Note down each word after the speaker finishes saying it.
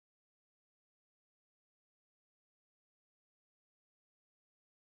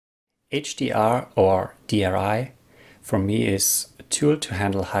HDR or DRI for me is a tool to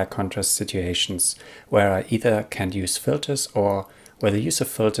handle high contrast situations where I either can't use filters or where the use of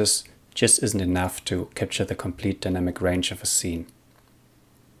filters just isn't enough to capture the complete dynamic range of a scene.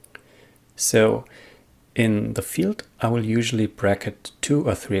 So in the field I will usually bracket 2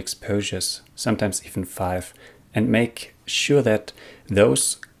 or 3 exposures, sometimes even 5, and make sure that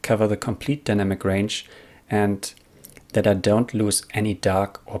those cover the complete dynamic range and that I don't lose any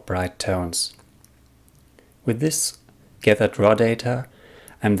dark or bright tones. With this gathered raw data,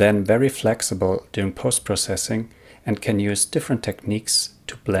 I'm then very flexible during post-processing and can use different techniques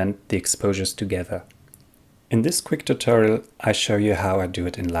to blend the exposures together. In this quick tutorial, I show you how I do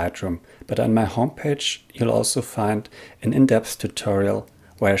it in Lightroom, but on my homepage you'll also find an in-depth tutorial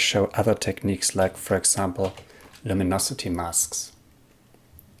where I show other techniques like, for example, luminosity masks.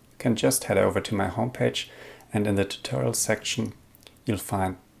 You can just head over to my homepage, and in the tutorial section you'll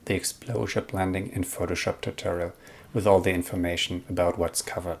find the exposure blending in Photoshop tutorial with all the information about what's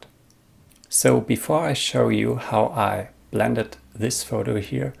covered. So before I show you how I blended this photo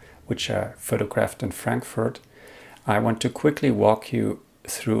here, which I photographed in Frankfurt, I want to quickly walk you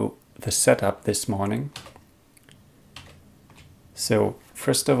through the setup this morning. So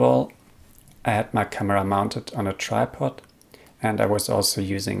first of all, I had my camera mounted on a tripod, and I was also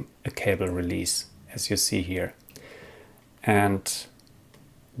using a cable release, as you see here. And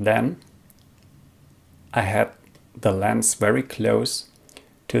then I had the lens very close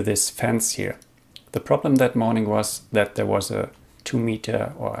to this fence here. The problem that morning was that there was a 2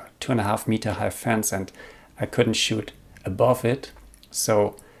 meter or 2.5 meter high fence and I couldn't shoot above it,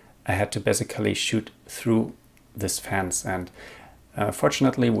 so I had to basically shoot through this fence. And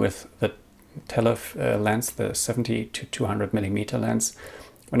fortunately with the lens, the 70 to 200 millimeter lens,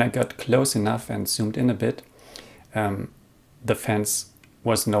 when I got close enough and zoomed in a bit, the fence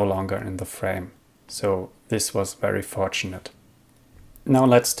was no longer in the frame. So this was very fortunate. Now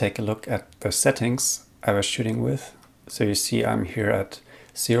let's take a look at the settings I was shooting with. So you see I'm here at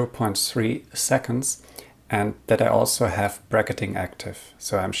 0.3 seconds and that I also have bracketing active.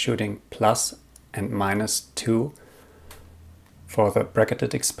 So I'm shooting plus and -2 for the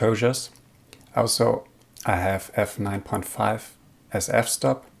bracketed exposures. Also I have f9.5 as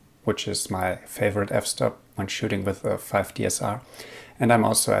f-stop, which is my favorite f-stop when shooting with a 5 DSR. And I'm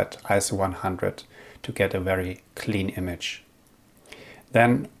also at ISO 100 to get a very clean image.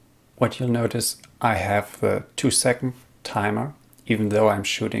 Then what you'll notice, I have the 2-second timer, even though I'm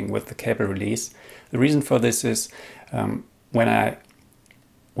shooting with the cable release. The reason for this is when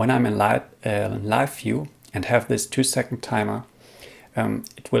I'm in live view and have this 2-second timer,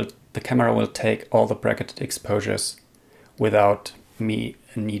 the camera will take all the bracketed exposures without me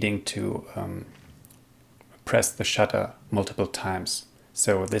needing to press the shutter multiple times.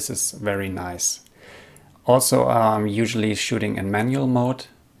 So this is very nice. Also, I'm usually shooting in manual mode,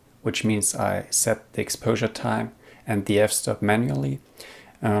 which means I set the exposure time and the f-stop manually.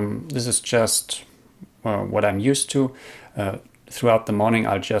 This is just what I'm used to. Throughout the morning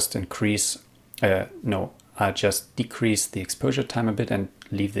I'll just I'll just decrease the exposure time a bit and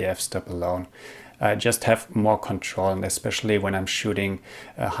leave the f-stop alone. I just have more control, and especially when I'm shooting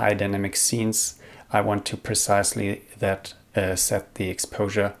high dynamic scenes, I want to precisely set the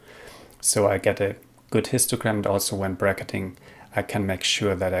exposure so I get a good histogram, and also when bracketing I can make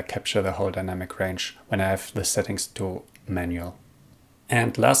sure that I capture the whole dynamic range when I have the settings to manual.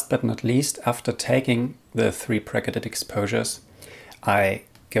 And last but not least, after taking the 3 bracketed exposures, I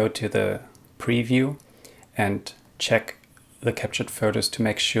go to the preview and check the captured photos to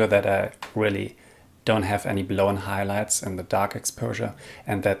make sure that I really don't have any blown highlights in the dark exposure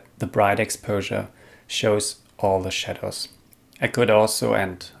and that the bright exposure shows all the shadows. I could also,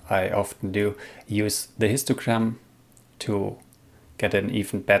 and I often do, use the histogram to get an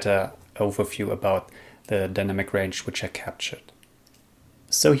even better overview about the dynamic range which I captured.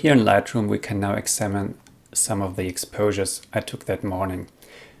 So here in Lightroom we can now examine some of the exposures I took that morning.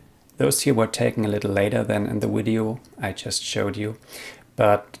 Those here were taken a little later than in the video I just showed you,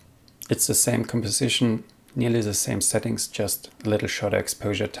 but it's the same composition, nearly the same settings, just a little shorter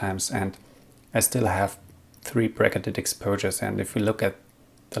exposure times, and I still have 3 bracketed exposures. And if we look at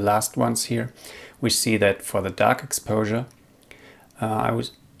the last ones here, we see that for the dark exposure I'm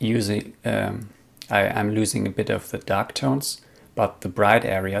losing a bit of the dark tones, but the bright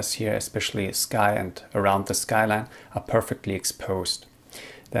areas here, especially sky and around the skyline, are perfectly exposed.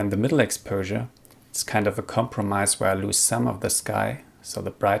 Then the middle exposure, it's kind of a compromise where I lose some of the sky, so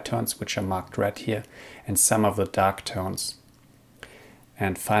the bright tones which are marked red here, and some of the dark tones.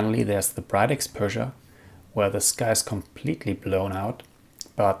 And finally there's the bright exposure where the sky is completely blown out,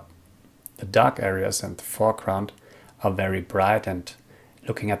 but the dark areas and the foreground are very bright, and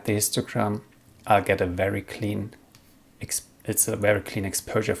looking at the histogram, I'll get a very clean, it's a very clean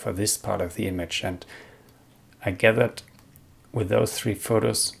exposure for this part of the image. And I gathered with those 3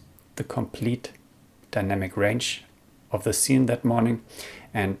 photos the complete dynamic range of the scene that morning,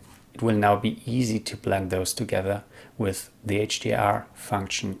 and it will now be easy to blend those together with the HDR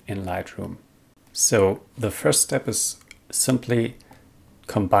function in Lightroom. So the first step is simply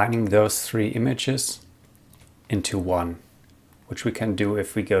combining those 3 images into one, which we can do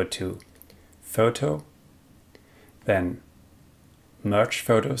if we go to Photo, then Merge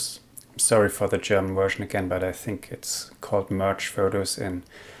Photos. I'm sorry for the German version again, but I think it's called Merge Photos in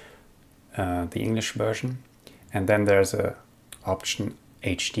the English version. And then there's a option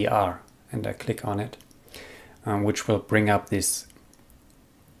HDR, and I click on it, which will bring up this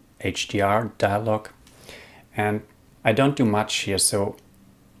HDR dialog. And I don't do much here, so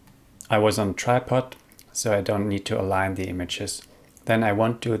I was on tripod, so I don't need to align the images. Then I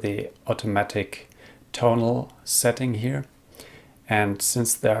won't do the automatic tonal setting here, and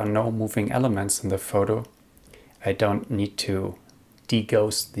since there are no moving elements in the photo, I don't need to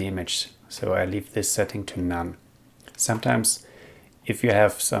deghost the image, so I leave this setting to none. Sometimes if you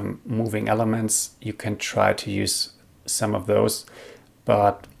have some moving elements, you can try to use some of those,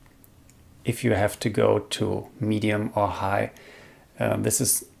 but if you have to go to medium or high, this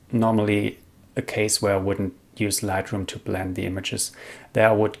is normally a case where I wouldn't use Lightroom to blend the images. There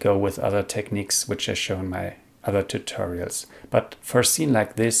I would go with other techniques which I show in my other tutorials. But for a scene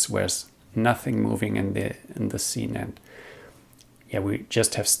like this, where there's nothing moving in the scene, and yeah, we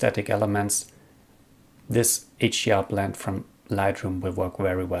just have static elements, this HDR blend from Lightroom will work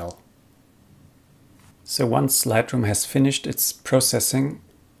very well. So once Lightroom has finished its processing,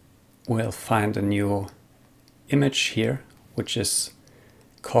 we'll find a new image here, which is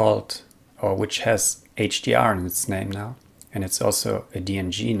called, or which has HDR in its name now, and it's also a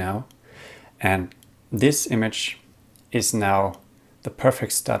DNG now. And this image is now the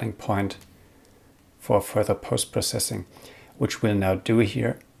perfect starting point for further post-processing, which we'll now do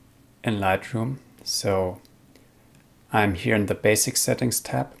here in Lightroom. So I'm here in the Basic Settings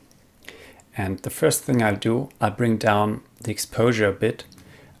tab, and the first thing I'll do, I'll bring down the exposure a bit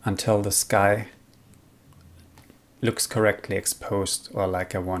until the sky looks correctly exposed, or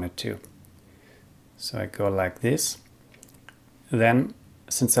like I want it to. So I go like this. Then,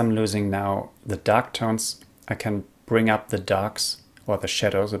 since I'm losing now the dark tones, I can bring up the darks or the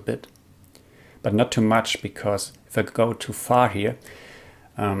shadows a bit, but not too much, because if I go too far here,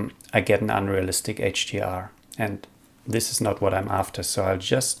 I get an unrealistic HDR, and this is not what I'm after. So I'll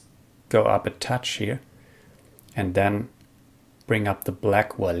just go up a touch here and then bring up the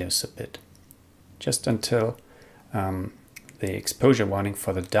black values a bit, just until the exposure warning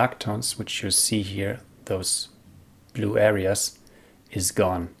for the dark tones, which you see here, those blue areas, is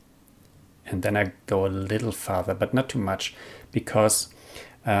gone. And then I go a little farther, but not too much, because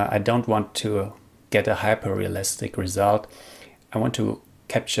I don't want to get a hyper-realistic result. I want to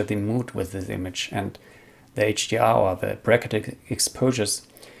capture the mood with this image, and the HDR, or the bracketed exposures,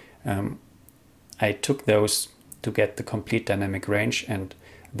 I took those to get the complete dynamic range, and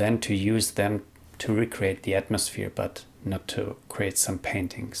then to use them to recreate the atmosphere, but not to create some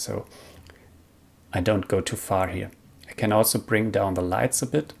painting. So I don't go too far here. I can also bring down the lights a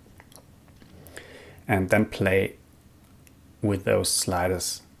bit and then play with those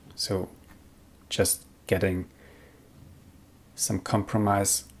sliders. So just getting some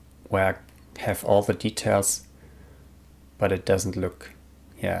compromise where I have all the details, but it doesn't look,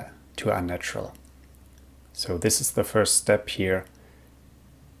 too unnatural. So this is the first step here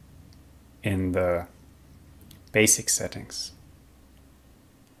in the basic settings.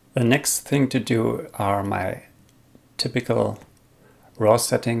 The next thing to do are my typical raw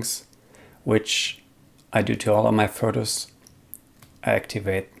settings, which I do to all of my photos. I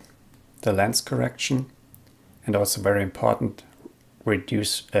activate the lens correction, and also very important,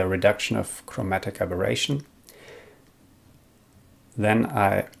 reduction of chromatic aberration. Then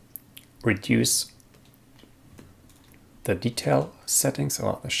I reduce the detail settings,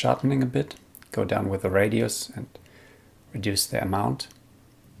 or the sharpening a bit, go down with the radius and reduce the amount,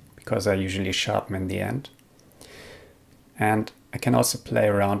 because I usually sharpen in the end. And I can also play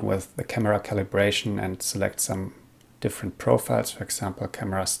around with the camera calibration and select some different profiles, for example,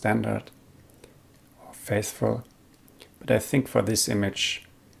 camera standard or faithful. But I think for this image,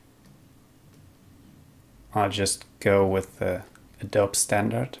 I'll just go with the Adobe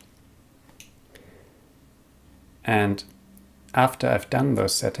standard. And after I've done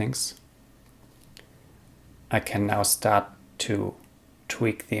those settings, I can now start to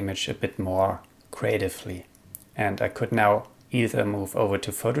tweak the image a bit more creatively. And I could now either move over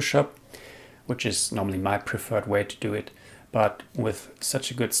to Photoshop, which is normally my preferred way to do it, but with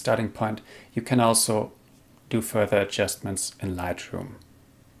such a good starting point, you can also do further adjustments in Lightroom.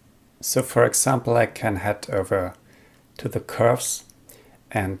 So for example, I can head over to the curves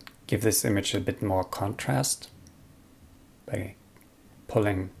and give this image a bit more contrast by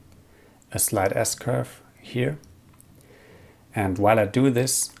pulling a slight S-curve here. And while I do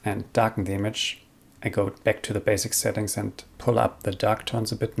this and darken the image, I go back to the basic settings and pull up the dark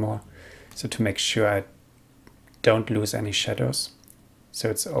tones a bit more, so to make sure I don't lose any shadows. So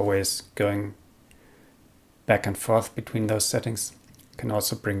it's always going back and forth between those settings. You can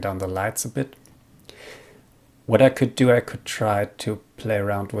also bring down the lights a bit. What I could do, I could try to play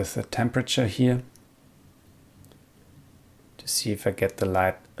around with the temperature here to see if I get the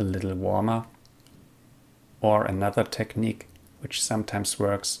light a little warmer. Or another technique which sometimes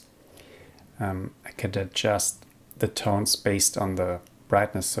works, I could adjust the tones based on the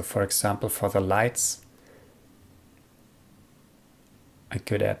brightness. So for example, for the lights, I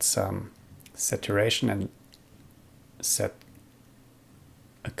could add some saturation and set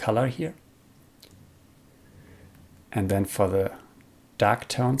a color here. And then for the dark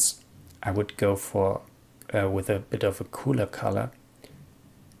tones, I would go for with a bit of a cooler color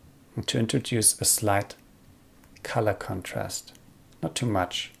to introduce a slight color contrast, not too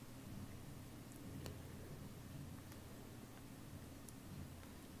much.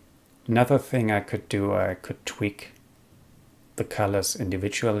 Another thing I could do, I could tweak the colors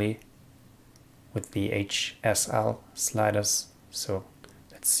individually with the HSL sliders. So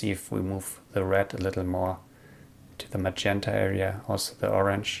let's see if we move the red a little more to the magenta area, also the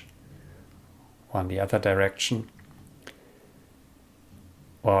orange, or in the other direction.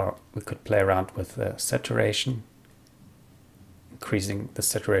 Or we could play around with the saturation, increasing the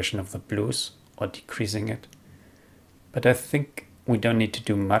saturation of the blues or decreasing it. But I think we don't need to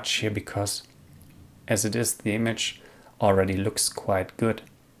do much here, because as it is, the image already looks quite good.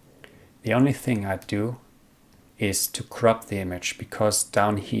 The only thing I do is to crop the image, because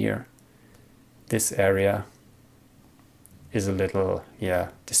down here this area is a little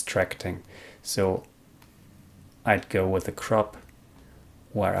distracting. So I'd go with a crop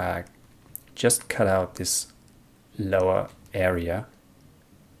where I just cut out this lower area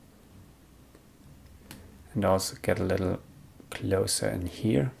and also get a little closer in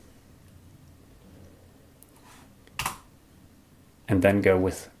here, and then go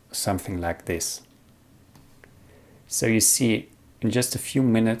with something like this. So you see, in just a few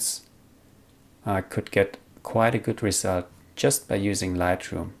minutes I could get quite a good result just by using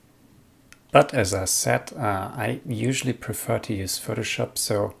Lightroom. But as I said, I usually prefer to use Photoshop,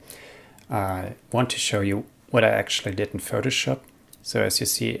 so I want to show you what I actually did in Photoshop. So as you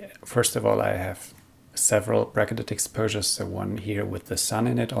see, first of all, I have several bracketed exposures, so one here with the sun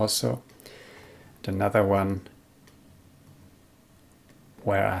in it also, and another one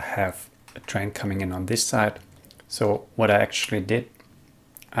where I have a train coming in on this side. So what I actually did,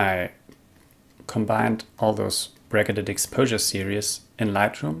 I combined all those bracketed exposure series in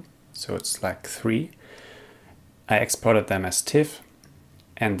Lightroom, so it's like 3. I exported them as TIFF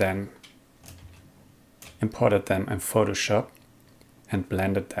and then imported them in Photoshop and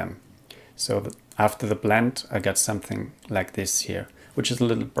blended them. So after the blend, I got something like this here, which is a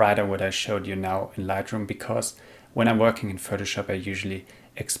little brighter what I showed you now in Lightroom, because when I'm working in Photoshop, I usually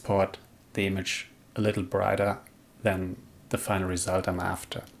export the image a little brighter than the final result I'm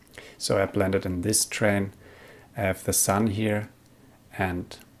after. So I blended in this train. I have the sun here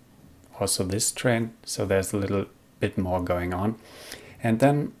and also this train, so there's a little bit more going on. And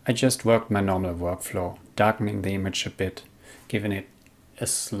then I just worked my normal workflow, darkening the image a bit, giving it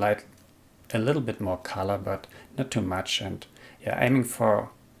a little bit more color, but not too much, and aiming for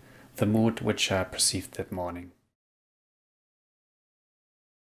the mood which I perceived that morning.